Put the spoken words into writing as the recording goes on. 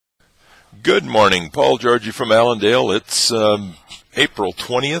Good morning, Paul Georgie from Allendale. It's April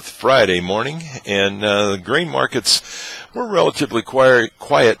 20th, Friday morning, and the grain markets were relatively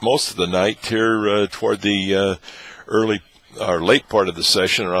quiet most of the night here toward the early or late part of the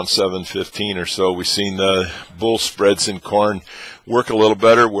session, around 7:15 or so. We've seen bull spreads in corn work a little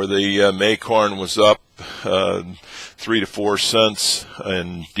better, where the May corn was up 3 to 4 cents,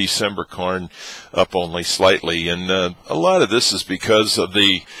 and December corn up only slightly. And a lot of this is because of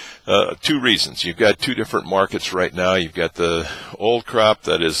the two reasons. You've got two different markets right now. You've got the old crop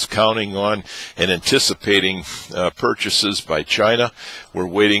that is counting on and anticipating purchases by China. We're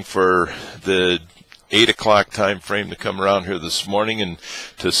waiting for the 8 o'clock time frame to come around here this morning and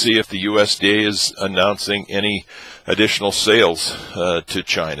to see if the USDA is announcing any additional sales to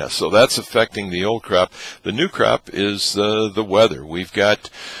China. So that's affecting the old crop. The new crop is the weather. We've got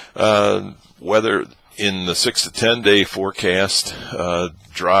weather in the 6 to 10 day forecast,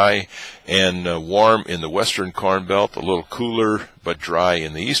 dry and warm in the western corn belt, a little cooler but dry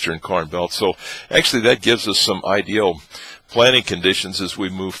in the eastern corn belt. So actually that gives us some ideal planting conditions as we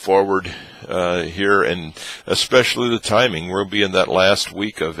move forward here, and especially the timing. We'll be in that last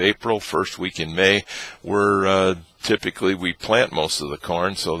week of April, first week in May, where typically we plant most of the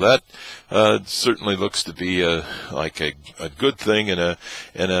corn. So that certainly looks to be like a good thing, and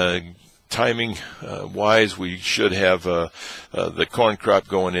a timing wise, we should have the corn crop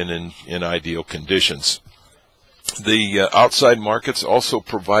going in ideal conditions. The outside markets also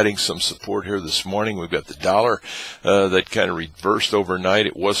providing some support here this morning. We've got the dollar that kind of reversed overnight.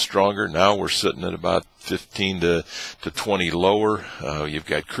 It was stronger. Now we're sitting at about 15 to 20 lower. You've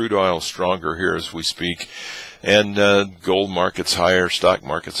got crude oil stronger here as we speak. And gold markets higher, stock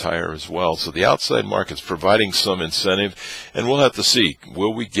markets higher as well. So the outside market's providing some incentive, and we'll have to see.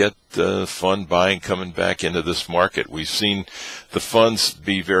 Will we get fund buying coming back into this market? We've seen the funds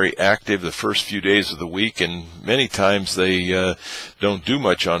be very active the first few days of the week, and many times they don't do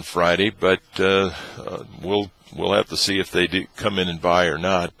much on Friday, but we'll have to see if they do come in and buy or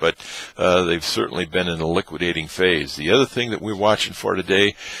not, but they've certainly been in a liquidating phase. The other thing that we're watching for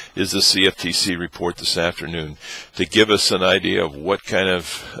today is the CFTC report this afternoon to give us an idea of what kind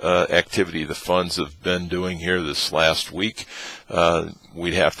of activity the funds have been doing here this last week.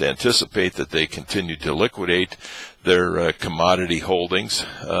 We'd have to anticipate that they continue to liquidate their commodity holdings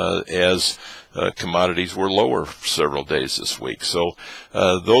as commodities were lower for several days this week. So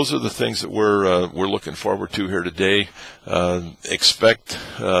those are the things that we're looking forward to here today. Expect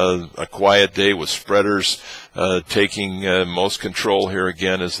a quiet day with spreaders taking most control here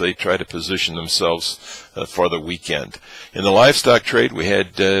again as they try to position themselves for the weekend. In the livestock trade, we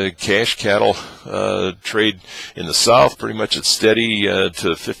had cash cattle trade in the south pretty much at steady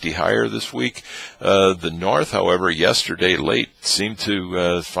to 50 higher this week. The north, however, yesterday late seemed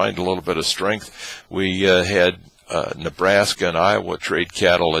to find a little bit of strength. We had Nebraska and Iowa trade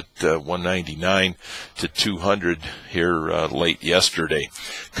cattle at 199 to 200 here late yesterday.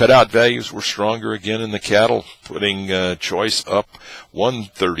 Cutout values were stronger again in the cattle, putting choice up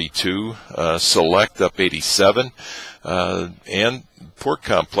 132, select up 87, and pork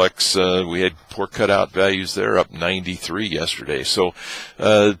complex, we had pork cutout values there up 93 yesterday. So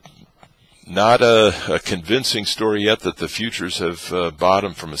not a convincing story yet that the futures have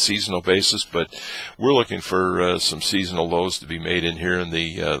bottomed from a seasonal basis, but we're looking for some seasonal lows to be made in here in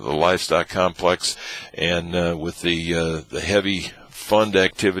the livestock complex, and with the heavy fund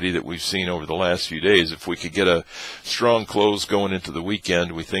activity that we've seen over the last few days. If we could get a strong close going into the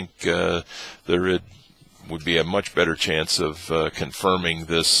weekend, we think there would be a much better chance of confirming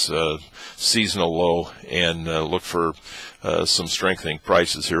this seasonal low, and look for some strengthening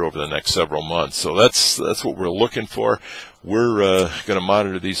prices here over the next several months. So that's what we're looking for. We're going to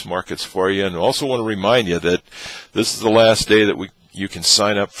monitor these markets for you, and also want to remind you that this is the last day that you can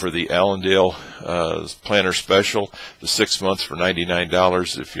sign up for the Allendale Planner Special, the 6 months for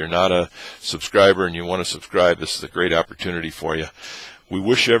 $99. If you're not a subscriber and you want to subscribe, this is a great opportunity for you. We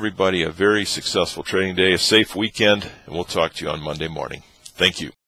wish everybody a very successful trading day, a safe weekend, and we'll talk to you on Monday morning. Thank you.